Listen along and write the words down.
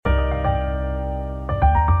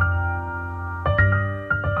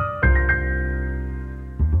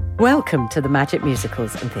Welcome to the Magic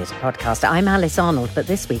Musicals and Theatre Podcast. I'm Alice Arnold, but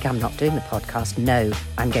this week I'm not doing the podcast. No,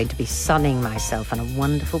 I'm going to be sunning myself on a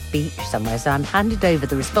wonderful beach somewhere. So I'm handed over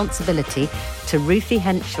the responsibility to Ruthie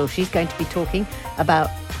Henshall. She's going to be talking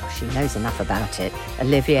about, she knows enough about it,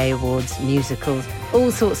 Olivier Awards, musicals,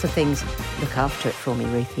 all sorts of things. Look after it for me,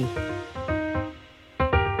 Ruthie.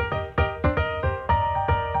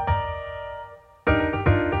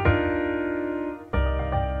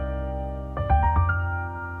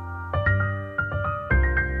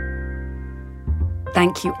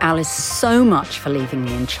 Thank you, Alice, so much for leaving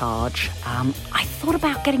me in charge. I thought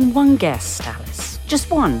about getting one guest, Alice, just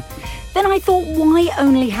one. Then I thought, why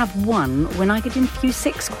only have one when I could interview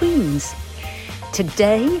 6 queens?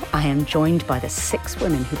 Today, I am joined by the 6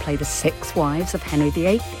 women who play the 6 wives of Henry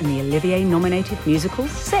VIII in the Olivier-nominated musical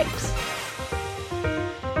 6.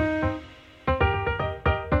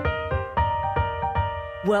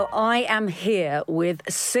 Well, I am here with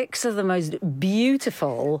 6 of the most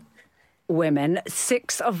beautiful women,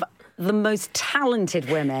 6 of the most talented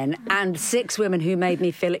women, and 6 women who made me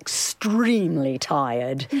feel extremely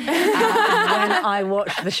tired when I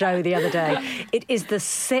watched the show the other day. It is the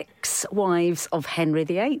 6 wives of Henry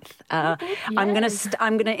VIII. Yes. I'm going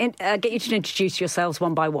to get you to introduce yourselves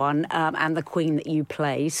one by one, and the queen that you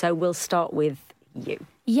play. So we'll start with you.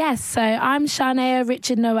 Yes, so I'm Jarneia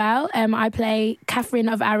Richard-Noel. I play Catherine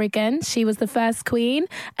of Aragon. She was the first queen,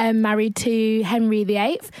 married to Henry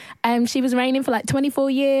VIII. She was reigning for like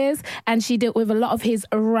 24 years, and she dealt with a lot of his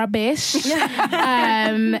rubbish.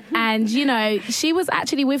 And, you know, she was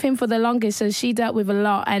actually with him for the longest, so she dealt with a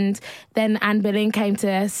lot. And then Anne Boleyn came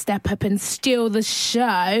to step up and steal the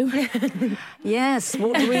show. Yes,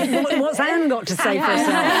 what's Anne got to say for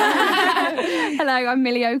herself? Hello, I'm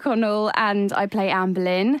Millie O'Connell, and I play Anne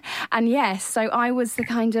Boleyn. And yes, so I was the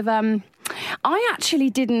kind of... I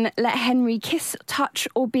actually didn't let Henry kiss, touch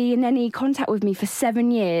or be in any contact with me for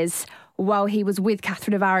 7 years while he was with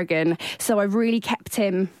Catherine of Aragon. So I really kept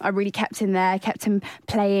him there, kept him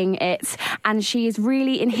playing it. And she is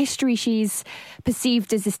really, in history, she's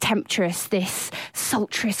perceived as this temptress, this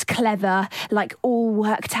sultress, clever, like all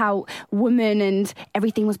worked out woman, and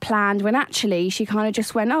everything was planned, when actually she kind of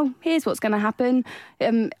just went, oh, here's what's going to happen.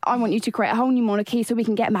 I want you to create a whole new monarchy so we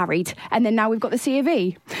can get married. And then now we've got the C of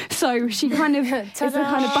E. So she kind of, it's the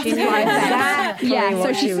kind of butterfly effect. Yeah,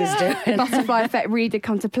 so she was doing. Butterfly effect really did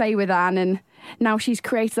come to play with Anne, and now she's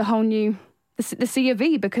created a whole new, the C of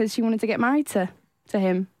E, because she wanted to get married to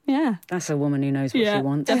him. Yeah. That's a woman who knows what she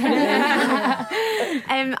wants.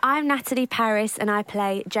 I'm Natalie Paris, and I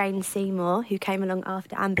play Jane Seymour, who came along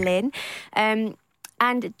after Anne Boleyn. And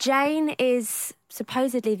Jane is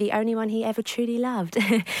supposedly the only one he ever truly loved.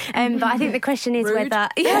 But I think the question is whether...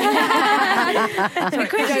 the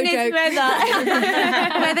question is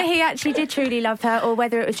whether he actually did truly love her, or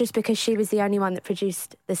whether it was just because she was the only one that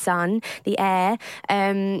produced the son, the heir.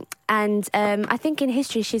 I think in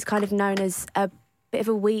history she's kind of known as a bit of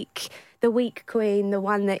the weak queen, the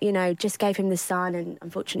one that, you know, just gave him the son and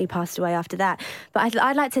unfortunately passed away after that. But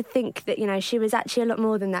I'd like to think that, you know, she was actually a lot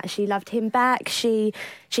more than that. She loved him back. She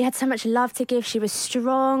had so much love to give. She was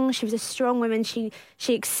strong. She was a strong woman. She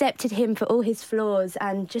accepted him for all his flaws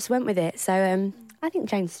and just went with it. So I think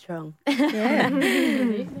Jane's strong. Yeah.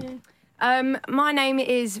 My name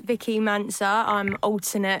is Vicki Manser. I'm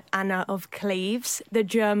alternate Anna of Cleves, the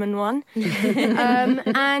German one.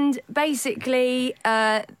 And basically,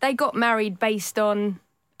 they got married based on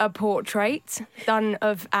a portrait done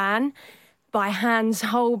of Anne by Hans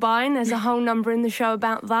Holbein. There's a whole number in the show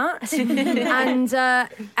about that.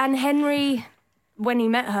 And Henry, when he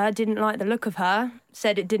met her, didn't like the look of her,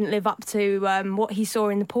 said it didn't live up to what he saw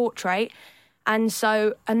in the portrait. And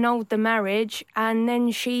so annulled the marriage, and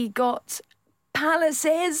then she got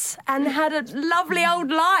palaces and had a lovely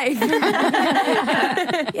old life.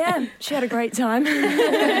 Yeah, she had a great time.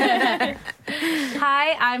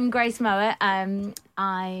 Hi, I'm Grace Mowat.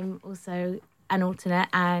 I'm also an alternate,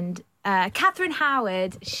 and Catherine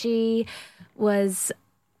Howard, she was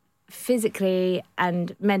physically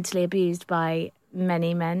and mentally abused by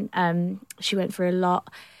many men. She went through a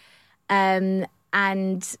lot. And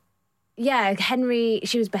yeah, Henry,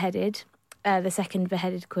 she was beheaded, the second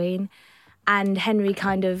beheaded queen. And Henry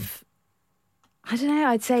kind of, I don't know,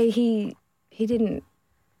 I'd say he had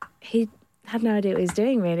no idea what he was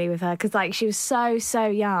doing really with her. Because like she was so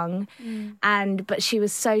young, but she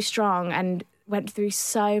was so strong and went through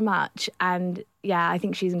so much. And yeah, I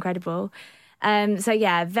think she's incredible. So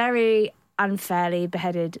yeah, very unfairly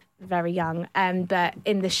beheaded, very young. But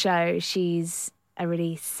in the show, she's a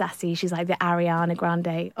really sassy, she's like the Ariana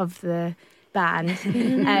Grande of the band.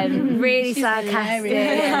 Really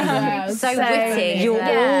sarcastic. So witty. You're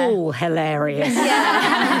all hilarious.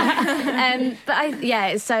 But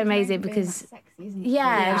it's so amazing because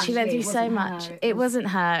she went through so much. It wasn't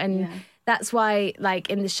her, and that's why, like,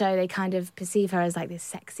 in the show they kind of perceive her as like this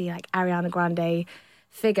sexy, like Ariana Grande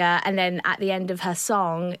figure, and then at the end of her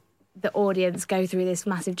song the audience go through this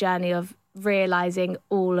massive journey of realising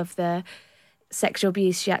all of the sexual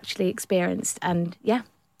abuse she actually experienced. And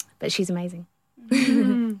but she's amazing.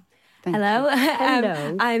 Hello.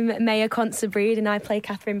 Hello. I'm Maiya Quansah-Breed and I play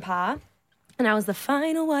Catherine Parr. And I was the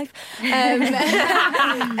final wife.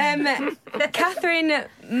 Catherine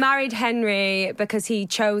married Henry because he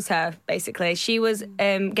chose her, basically. She was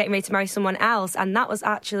getting ready to marry someone else, and that was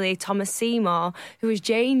actually Thomas Seymour, who was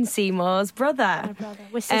Jane Seymour's brother.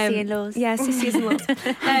 We're sissy-in-laws. Yeah, sissy-in-laws.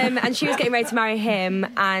 And she was getting ready to marry him,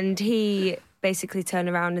 and he basically turned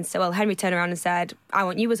around and said, well, Henry turned around and said, I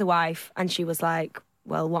want you as a wife. And she was like,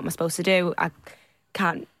 well, what am I supposed to do? I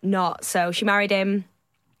can't not. So she married him.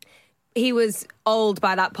 He was old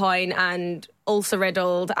by that point and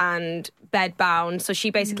ulcer-riddled and bed-bound, so she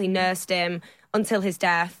basically nursed him until his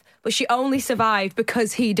death. But she only survived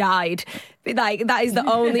because he died. Like, that is the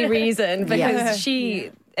only reason. Because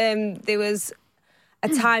there was a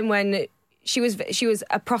time when she was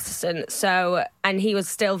a Protestant, and he was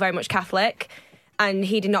still very much Catholic, and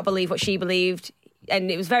he did not believe what she believed.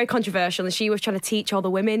 And it was very controversial, and she was trying to teach all the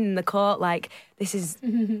women in the court, like, this is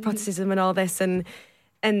Protestantism and all this, and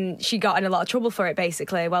she got in a lot of trouble for it,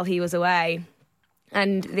 basically, while he was away.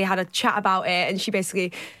 And they had a chat about it, and she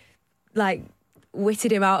basically, like,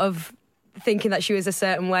 witted him out of thinking that she was a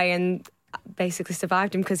certain way and basically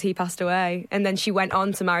survived him because he passed away. And then she went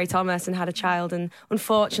on to marry Thomas and had a child and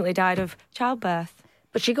unfortunately died of childbirth.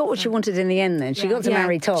 But she got what she wanted in the end then. She got to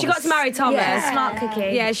marry Thomas. She got to marry Thomas. Yeah. Smart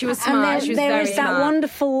cookie. Yeah, she was smart. And she was there very is that smart.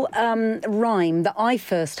 wonderful rhyme that I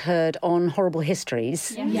first heard on Horrible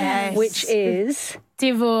Histories, Yes. which is...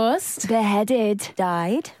 Divorced. Beheaded.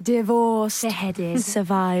 Died. Divorced. Beheaded.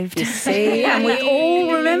 Survived. See, and we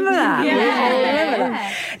all remember that. We all remember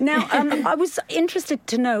that. Now, I was interested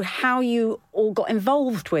to know how you all got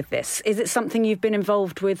involved with this. Is it something you've been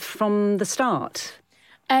involved with from the start?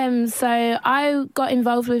 So I got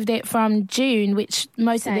involved with it from June, which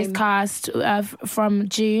most of this cast from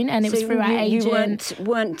June, and it was through our agent. You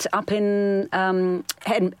weren't up in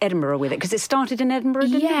Edinburgh with it because it started in Edinburgh,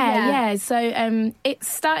 didn't it? Yeah. So it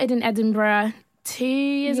started in Edinburgh 2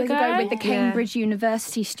 years ago with the Cambridge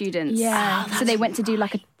University students. Yeah. So they went to do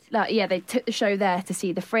they took the show there to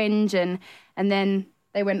see the Fringe, and then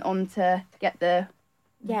they went on to get the...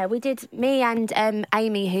 Yeah, we did. Me and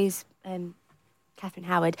Amy, who's Catherine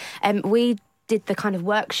Howard, we did the kind of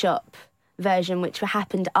workshop version, which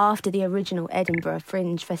happened after the original Edinburgh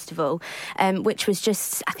Fringe Festival, which was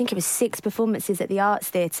just, I think it was 6 performances at the Arts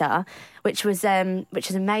Theatre, which was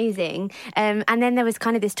amazing. And then there was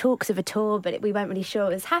kind of this talks of a tour, but we weren't really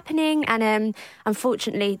sure it was happening. And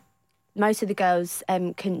unfortunately, most of the girls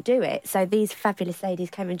couldn't do it. So these fabulous ladies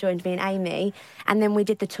came and joined me and Amy. And then we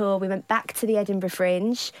did the tour. We went back to the Edinburgh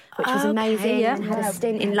Fringe, which was amazing, and had a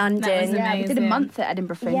stint in London. Yeah, we did a month at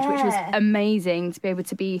Edinburgh Fringe, which was amazing to be able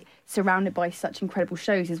to be surrounded by such incredible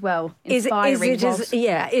shows as well. Inspiring.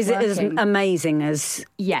 Is it as amazing as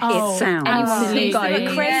it sounds? Absolutely.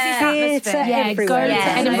 Crazy Go to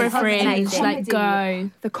Edinburgh Fringe. Like,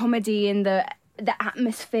 go. The comedy and the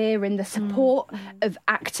atmosphere and the support of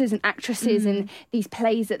actors and actresses and these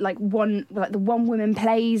plays that the one woman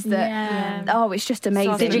plays that it's just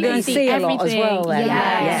amazing. Did you go and see a lot as well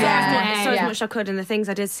then? So as much as I could, and the things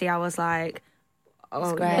I did see, I was like,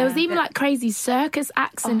 oh, great. There was even like crazy circus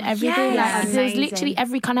acts and everything. There was literally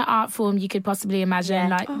every kind of art form you could possibly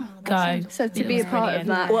imagine. Go. So to be a part of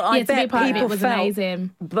that, well, I to be a bet part of people it was felt,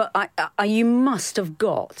 amazing. But you must have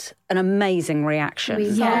got an amazing reaction.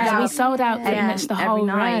 We sold out pretty much the whole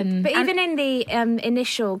run. But even in the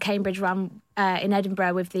initial Cambridge run in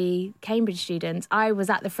Edinburgh with the Cambridge students, I was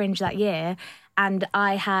at the Fringe that year, and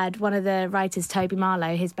I had one of the writers, Toby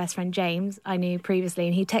Marlowe, his best friend James, I knew previously,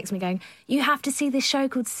 and he texted me going, "You have to see this show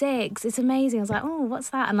called Six. It's amazing." I was like, "Oh, what's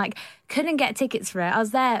that?" And couldn't get tickets for it. I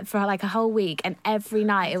was there for a whole week, and every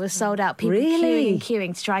night it was sold out. People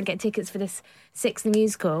queuing to try and get tickets for this Six the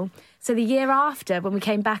musical. So the year after, when we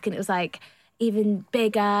came back and it was even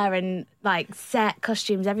bigger and set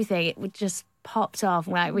costumes, everything, it would just popped off.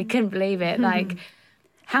 We couldn't believe it.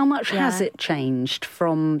 How much has it changed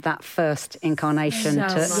from that first incarnation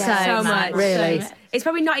to so much? Really? It's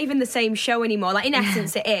probably not even the same show anymore. In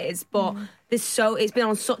essence, it is, but it's been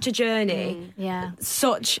on such a journey. Yeah.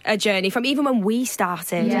 Such a journey from even when we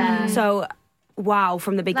started. Yeah. So wow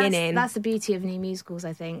from the beginning. That's the beauty of new musicals,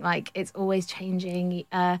 I think. Like, it's always changing.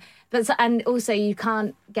 And also you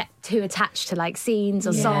can't get too attached to like scenes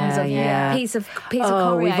or songs or piece of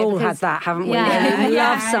choreo. We've all had that, haven't we? Yeah. We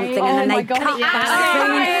love something and then they cut that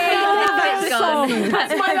scene.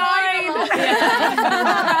 That's my line.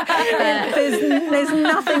 There's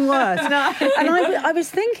nothing worse. And I was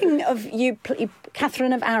thinking of you,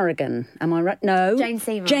 Catherine of Aragon. Am I right? No. Jane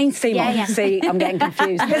Seymour. Jane Seymour. Yeah. See, I'm getting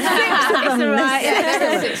confused. There's six of them.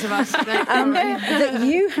 There's 6 of us. That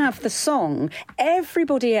you have the song.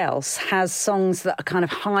 Everybody else has songs that are kind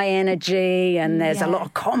of high energy and there's a lot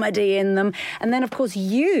of comedy in them. And then, of course,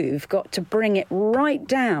 you've got to bring it right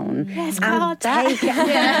down and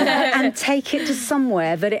take it to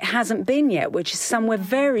somewhere that it hasn't been yet, which is somewhere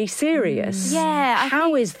very serious. Yeah.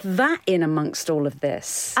 How is that in amongst all of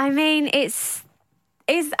this? I mean, I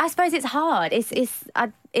suppose it's hard.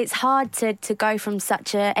 It's hard to go from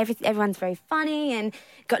such a everyone's very funny and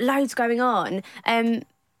got loads going on.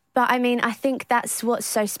 But I mean, I think that's what's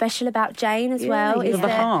so special about Jane as well. Is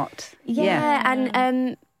the heart. Yeah,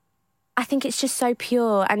 and I think it's just so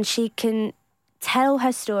pure, and she can tell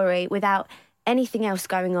her story without anything else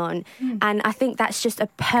going on. And I think that's just a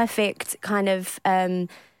perfect kind of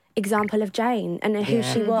example of Jane and who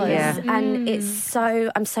she was. And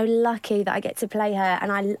I'm so lucky that I get to play her,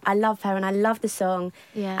 and I love her and I love the song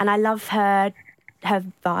and I love her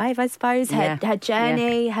vibe, I suppose, her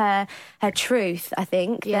journey, her truth, I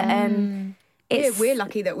think. We're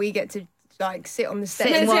lucky that we get to like sit on the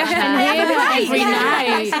stage and watch her every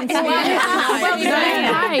night.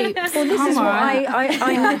 Well, this is what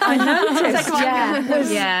I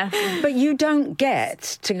noticed. But you don't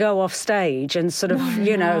get to go off stage and sort of,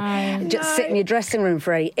 just sit in your dressing room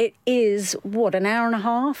for it is, an hour and a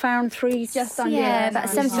half, hour and three? Just under, about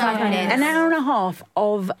 75 minutes. An hour and a half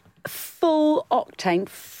of full octane,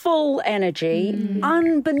 full energy,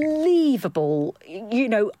 unbelievable.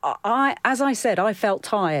 As I said, I felt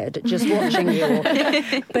tired just watching you.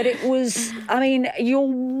 But it was, you're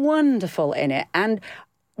wonderful in it. And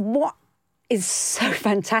what is so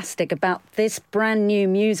fantastic about this brand new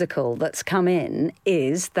musical that's come in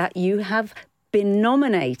is that you have been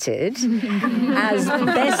nominated as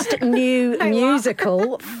Best New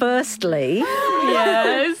Musical, firstly.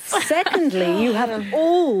 Yes. Secondly, you have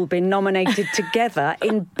all been nominated together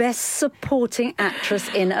in Best Supporting Actress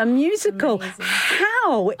in a Musical. Amazing.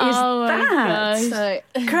 How is that? So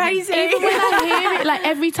crazy. Even when I hear it, like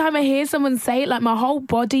every time I hear someone say it, like my whole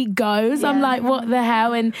body goes. I'm like, what the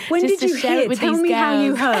hell? And when just did you to share hear? it with Tell these me girls. how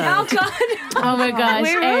you heard. Oh my gosh.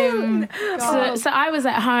 So I was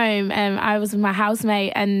at home and I was with my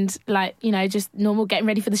housemate and just normal getting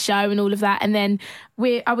ready for the show and all of that. And then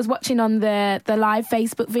I was watching on the live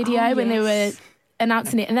Facebook video when they were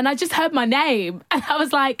announcing it. And then I just heard my name and I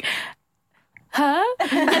was like, huh?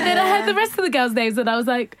 And then I heard the rest of the girls' names and I was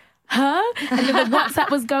like, huh? And then the WhatsApp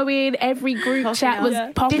was going, every group chat was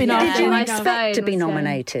popping off. Did you expect to be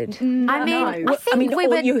nominated? I think we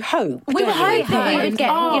were. You hoped. We were hoping we would get,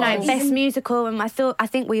 Oh. Best Musical, and I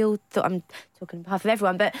think we all thought. I'm talking on behalf of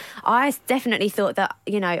everyone, but I definitely thought that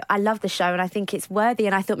I love the show and I think it's worthy,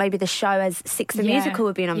 and I thought maybe the show as Six the Musical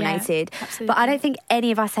would be nominated, but I don't think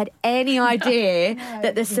any of us had any idea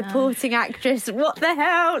that the supporting actress. What the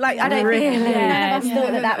hell? Like I don't think none of us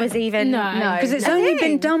thought that was even no, because it's only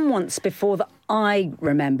been done once before that I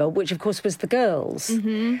remember, which of course was The Girls.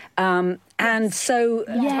 And so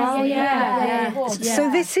so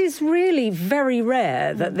this is really very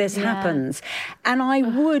rare that this happens, and I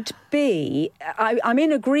would be I'm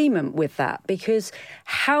in agreement with that, because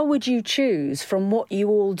how would you choose from what you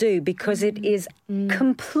all do, because it is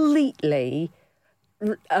completely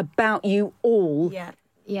about you all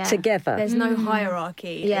together. There's no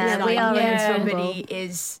hierarchy. Yeah, it's we are everybody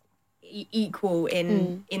is equal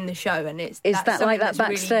in the show, and is that like that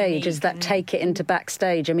backstage? Is that take it into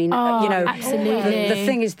backstage? I mean, absolutely. The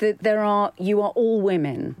thing is that you are all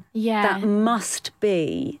women. Yeah, that must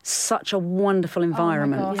be such a wonderful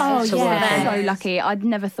environment to work in. So lucky. I'd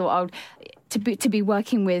never thought to be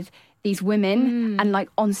working with these women and like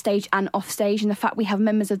on stage and off stage, and the fact we have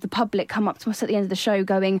members of the public come up to us at the end of the show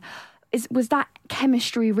going, was that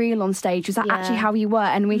chemistry real on stage? Was that actually how you were?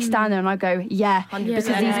 And we stand there and I go, 100%. Because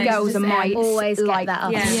these girls are my always like that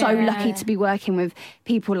up. So lucky to be working with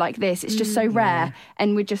people like this. It's just so rare,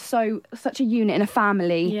 and we're just such a unit and a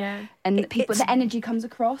family. And the energy comes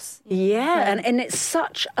across. And it's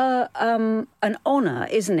such an honour,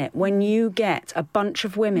 isn't it, when you get a bunch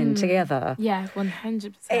of women together?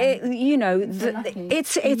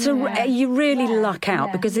 100%. You really luck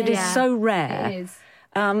out, because it is so rare. It is.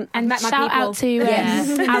 And met my shout out people.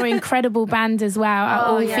 to our incredible band as well, our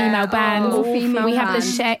all-female band. All-female we have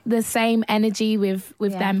band. the same energy with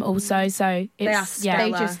them also. So it's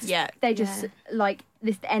they just like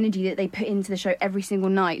this energy that they put into the show every single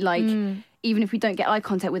night. Like even if we don't get eye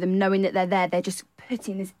contact with them, knowing that they're there, they're just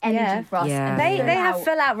putting this energy for us. Yeah. And They have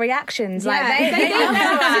full out reactions. Like they do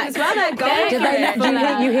as well. They're going. Do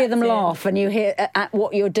you hear them laugh and you hear at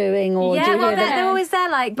what you're doing, or do you hear them? They're always there,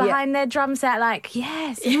 like behind their drum set, like joining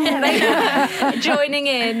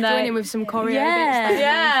in, Join in with some choreo.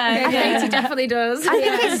 Katie definitely does. I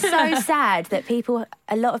think it's so sad that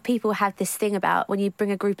a lot of people have this thing about when you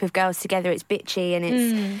bring a group of girls together, it's bitchy and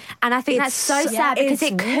and I think that's so sad because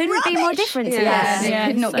it couldn't be more different to that.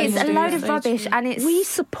 It could not be It's more a load different. of rubbish, and it's We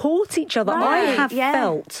support each other. I have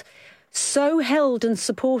felt so held and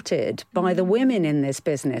supported by the women in this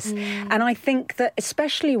business. And I think that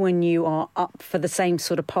especially when you are up for the same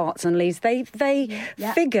sort of parts and leads, they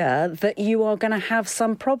figure that you are going to have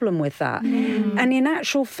some problem with that. And in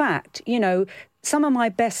actual fact, you know, some of my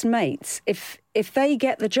best mates, if they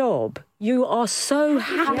get the job, you are so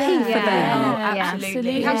happy for them.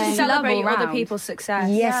 Absolutely. You have to Yeah. celebrate Love all other round. people's success.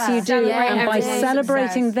 Yes, you do. And by everyone's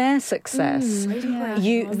celebrating success. their success,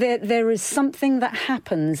 there is something that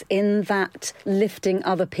happens in that lifting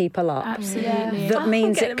other people up. Absolutely. That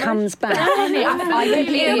means it comes back. I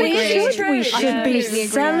completely agree. We should be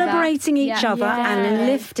celebrating each other and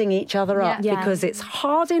lifting each other up Yeah. because it's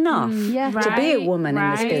hard enough to be a woman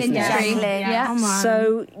in this business. Yeah.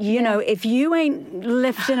 So, you know, if you ain't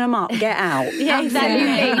lifting them up, get out. Absolutely.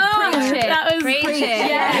 Preach it. That was Preach it.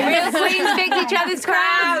 Yeah. Real queens pick each other's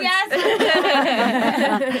crowns.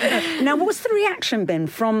 Now, what's the reaction been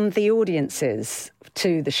from the audiences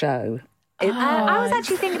to the show? I was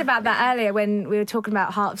actually thinking about that earlier when we were talking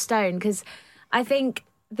about Heart of Stone, because I think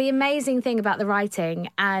the amazing thing about the writing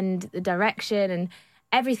and the direction and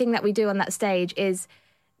everything that we do on that stage is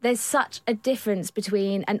there's such a difference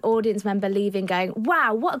between an audience member leaving going,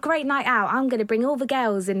 wow, what a great night out, I'm going to bring all the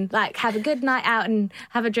girls and like have a good night out and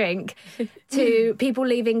have a drink, to people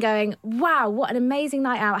leaving going, wow, what an amazing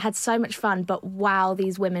night out, I had so much fun, but wow,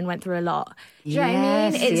 these women went through a lot. Do you know what I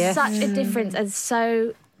mean? It's such a difference, and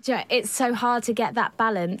so it's so hard to get that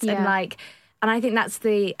balance and I think that's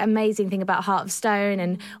the amazing thing about Heart of Stone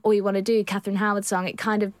and All You Want to Do, Catherine Howard's song. It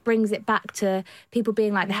kind of brings it back to people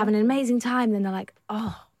being like, they're having an amazing time, then they're like,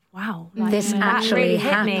 oh, wow. Like, This that actually really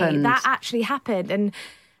hit happened. me. That actually happened. And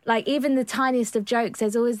like even the tiniest of jokes,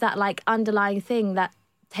 there's always that like underlying thing that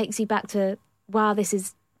takes you back to, wow, this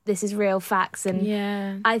is real facts.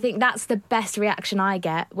 And I think that's the best reaction I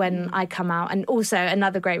get when I come out. And also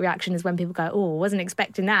another great reaction is when people go, oh, wasn't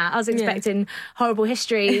expecting that. I was expecting horrible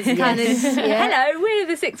histories, kind of, hello, we're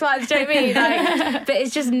the Six Wives, do you know what I mean? Like, but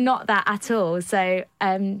it's just not that at all. So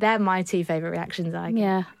they're my two favourite reactions I get.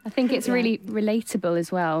 Yeah, I think it's really relatable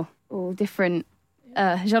as well. All different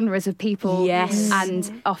genres of people,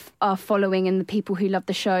 and our following and the people who love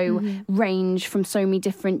the show range from so many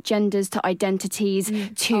different genders to identities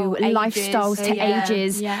to lifestyles to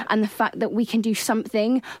ages, and the fact that we can do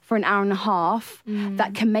something for an hour and a half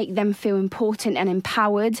that can make them feel important and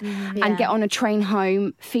empowered and get on a train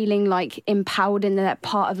home feeling like empowered and they're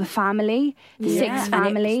part of a family, the Six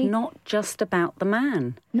family. And it's not just about the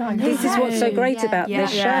man. No, This is what's so great about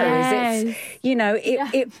this show is it's, you know,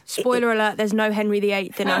 it Spoiler alert, there's no Henry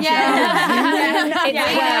VIII in our show.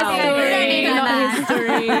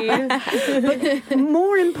 But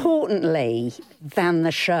more importantly than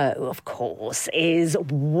the show, of course, is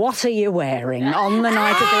what are you wearing on the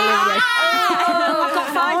night of the Olivia? I've got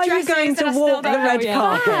 5 Are you dresses going to and I still walk the don't know red yet.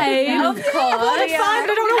 carpet? Of course.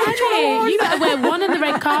 You better wear one on the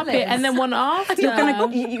red carpet and then one after. You're going to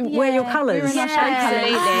wear your colours?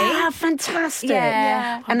 Absolutely. Ah, fantastic.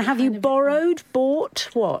 And have you bought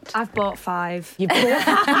what? I've bought 5. You bought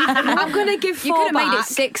I'm going to give 4 You could have made it back.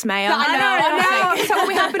 6, Maiya. I know. So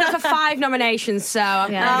we have been up for 5 nominations, so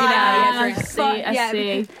I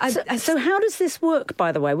see. So how does this work,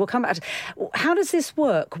 by the way? We'll come back to... How does this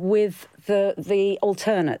work with the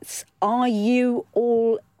alternates? Are you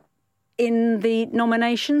all in the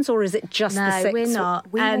nominations, or is it just the 6? No, we're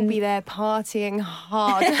not. We will be there partying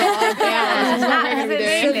hard for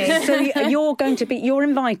Absolutely. So you're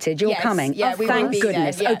invited, you're coming. Yeah, we will Thank be there,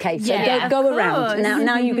 goodness. yeah. Okay, so Yeah, go of around. course.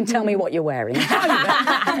 Now you can tell me what you're wearing.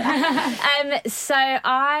 So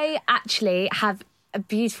I actually have a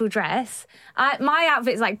beautiful dress. My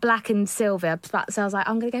outfit is like black and silver, so I was like,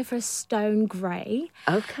 I'm going to go for a stone grey.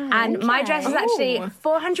 Okay. And my dress is actually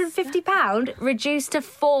 £450 reduced to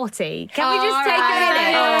 40. Can we just take a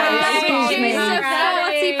minute? Excuse me. Reduced to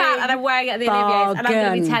 £40. And and I'm wearing it at the Olivier's, and I'm going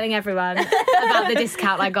to be Bargain. telling everyone about the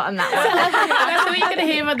discount I got on that one. That's what you're going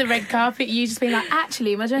to hear on the red carpet. You just being like,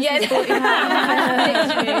 actually, my dress is £40.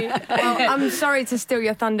 Literally. Well, I'm sorry to steal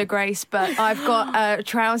your thunder, Grace, but I've got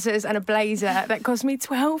trousers and a blazer that cost me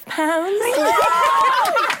 £12.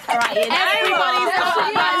 Right, everybody's got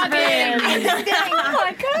a bargain. Oh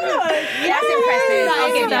my God. That's impressive.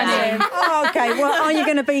 I'll give that in. Oh, okay, well, are you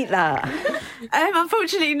going to beat that?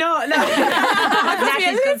 Unfortunately not. No.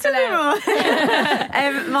 Natalie's good to know.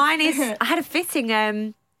 Mine is. I had a fitting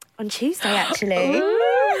on Tuesday actually.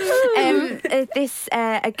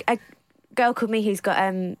 A girl called me who's got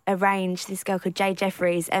a range. This girl called Jay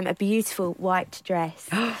Jeffries. A beautiful white dress.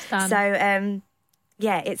 So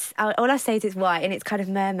yeah, it's all I say is it's white and it's kind of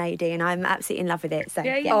mermaidy, and I'm absolutely in love with it. So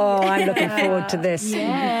yeah. Oh, I'm looking forward to this.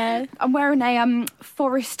 Yeah. I'm wearing a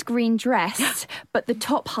forest green dress, but the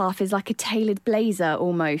top half is like a tailored blazer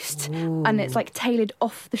almost, and it's like tailored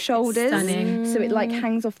off the shoulders, Stunning. so it like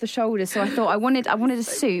hangs off the shoulders. So I thought I wanted a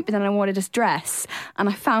suit, but then I wanted a dress, and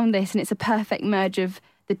I found this, and it's a perfect merge of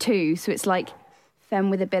the two. So it's like femme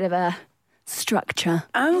with a bit of a structure.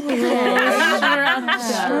 Okay.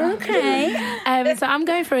 So I'm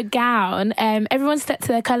going for a gown. Everyone stuck to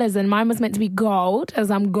their colours, and mine was meant to be gold,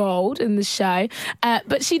 as I'm gold in the show.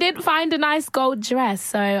 But she didn't find a nice gold dress,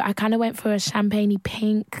 so I kind of went for a champagne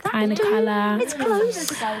pink kind of colour. It's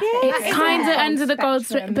close. It's kind of under the gold,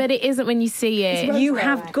 but it isn't when you see it. You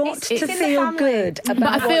have got to feel good about But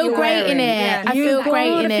I what feel you're great in wearing. it. I You've feel got great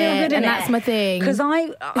to in feel it, good in and that's my thing. Because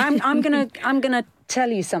I'm gonna tell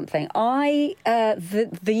you something. The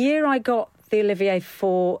year I got the Olivier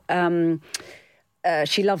for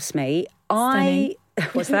She Loves Me, Stunning.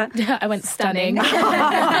 what's that? I went stunning.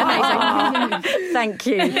 Thank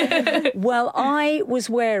you. Well, I was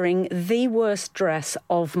wearing the worst dress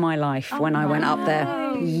of my life when I went up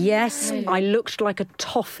there. Yes, I looked like a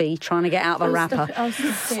toffee trying to get out of a wrapper.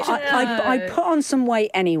 I put on some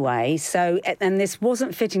weight anyway, and this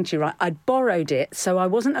wasn't fitting too right. I'd borrowed it, so I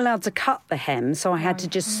wasn't allowed to cut the hem, so I had to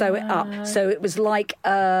just sew it up. So it was like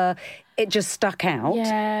it just stuck out.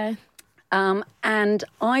 Yeah. And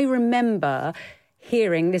I remember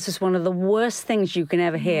hearing, this is one of the worst things you can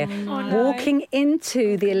ever hear, walking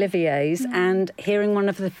into the Olivier's and hearing one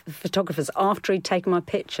of the photographers after he'd taken my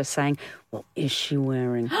picture saying, "What is she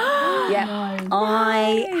wearing?" Yeah,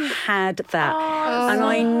 I had that. And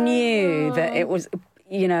I knew that it was,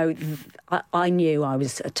 I knew I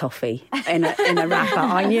was a toffee in a wrapper.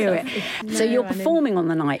 I knew it. So you're performing on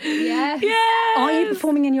the night. Yes. Are you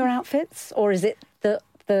performing in your outfits, or is it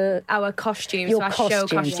Our costumes, your our show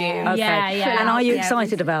costume. Okay. Yeah. And are you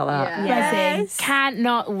excited about that? Yes.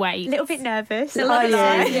 Cannot wait. A little bit nervous. Are you?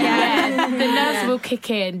 Yeah. The nerves will kick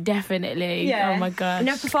in, definitely. Yeah. Oh my gosh. I've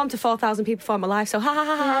never performed to 4,000 people before in my life, so ha ha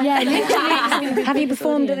ha ha. Yeah, literally. Have you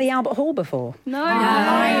performed at the Albert Hall before? No.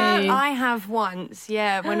 I have once,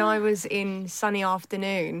 when I was in Sunny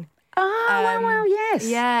Afternoon. Well, yes.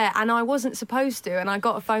 Yeah, and I wasn't supposed to, and I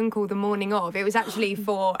got a phone call the morning of. It was actually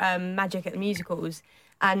for Magic at the Musicals.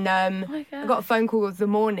 And I got a phone call the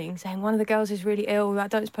morning saying one of the girls is really ill. I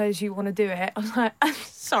don't suppose you want to do it. I was like, I'm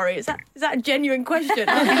sorry, is that a genuine question?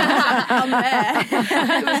 I'm there.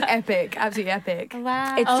 It was epic, absolutely epic.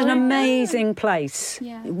 Wow. It's an amazing place.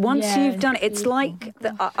 Yeah. Once you've done it, it's like,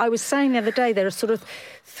 I was saying the other day, there are sort of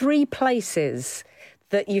 3 places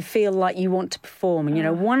that you feel like you want to perform.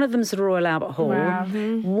 And, one of them's the Royal Albert Hall,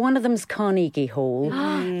 one of them's Carnegie Hall,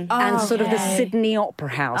 and sort of the Sydney Opera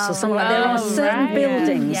House or something like that. There are certain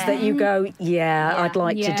buildings that you go, I'd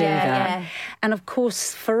like to do that. Yeah. And of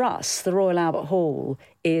course, for us, the Royal Albert Hall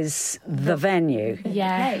is the venue.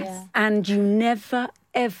 Yes. And you never,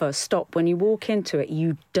 ever stop. When you walk into it,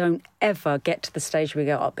 you don't ever get to the stage where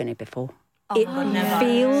you go, I've been here before. It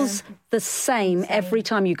feels the same every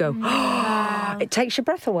time you go. It takes your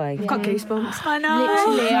breath away. I've got goosebumps. I know.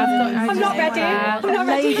 Literally, I'm not ready. I'm not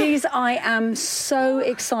ready. Ladies, I am so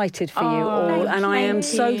excited for you all, and I am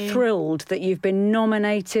so thrilled that you've been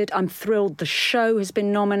nominated. I'm thrilled the show has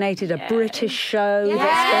been nominated, a British show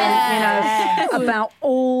that's been, about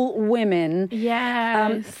all women.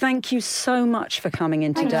 Yeah. Thank you so much for coming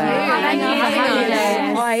in today. Thank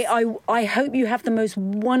you. I hope you have the most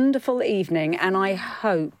wonderful evening, and I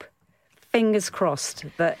hope, fingers crossed,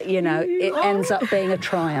 that it ends up being a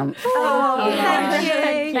triumph.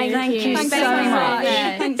 Thank you so much.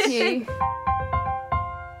 Thank you.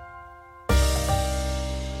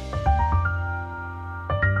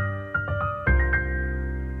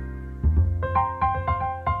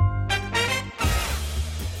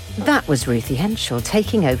 That was Ruthie Henshall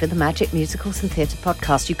taking over the Magic Musicals and Theatre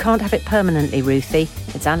podcast. You can't have it permanently, Ruthie.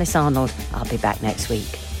 It's Alice Arnold. I'll be back next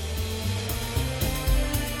week.